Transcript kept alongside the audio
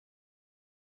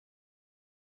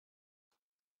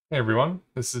Hey everyone,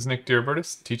 this is Nick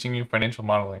Diribertis teaching you financial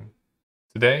modeling.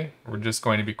 Today, we're just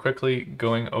going to be quickly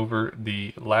going over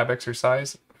the lab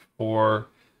exercise for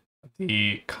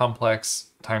the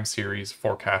complex time series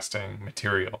forecasting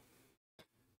material.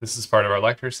 This is part of our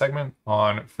lecture segment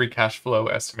on free cash flow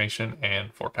estimation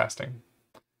and forecasting.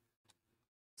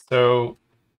 So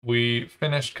we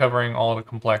finished covering all the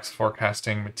complex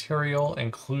forecasting material,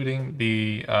 including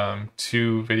the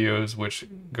two videos which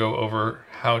go over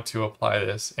how to apply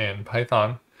this in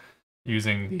Python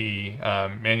using the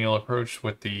manual approach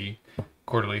with the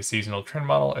quarterly seasonal trend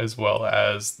model, as well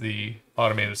as the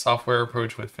automated software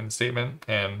approach with fin statement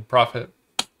and profit.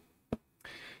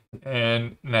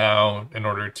 And now, in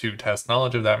order to test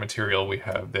knowledge of that material, we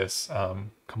have this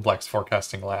complex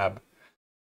forecasting lab.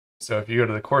 So if you go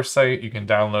to the course site, you can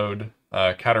download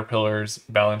Caterpillar's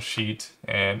balance sheet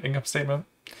and income statement.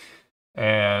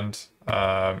 And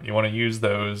you want to use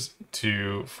those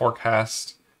to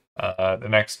forecast the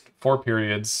next 4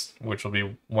 periods, which will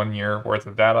be 1 year worth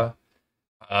of data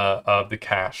of the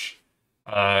cash.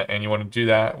 And you want to do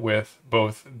that with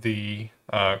both the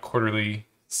quarterly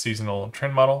seasonal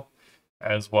trend model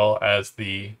as well as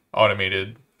the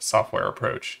automated software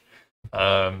approach.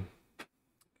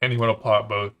 And you want to plot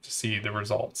both to see the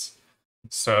results.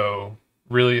 So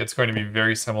really, it's going to be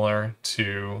very similar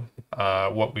to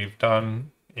what we've done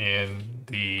in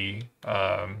the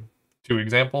 2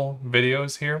 example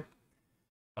videos here.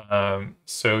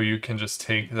 So you can just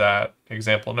take that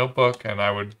example notebook, and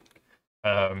I would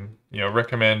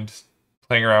recommend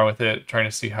playing around with it, trying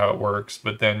to see how it works,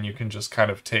 but then you can just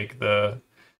kind of take the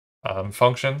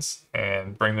functions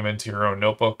and bring them into your own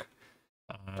notebook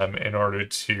in order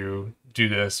to do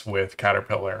this with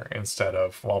Caterpillar instead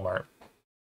of Walmart.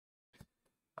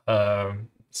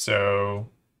 So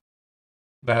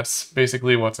that's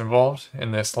basically what's involved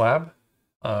in this lab.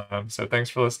 So thanks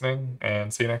for listening,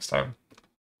 and see you next time.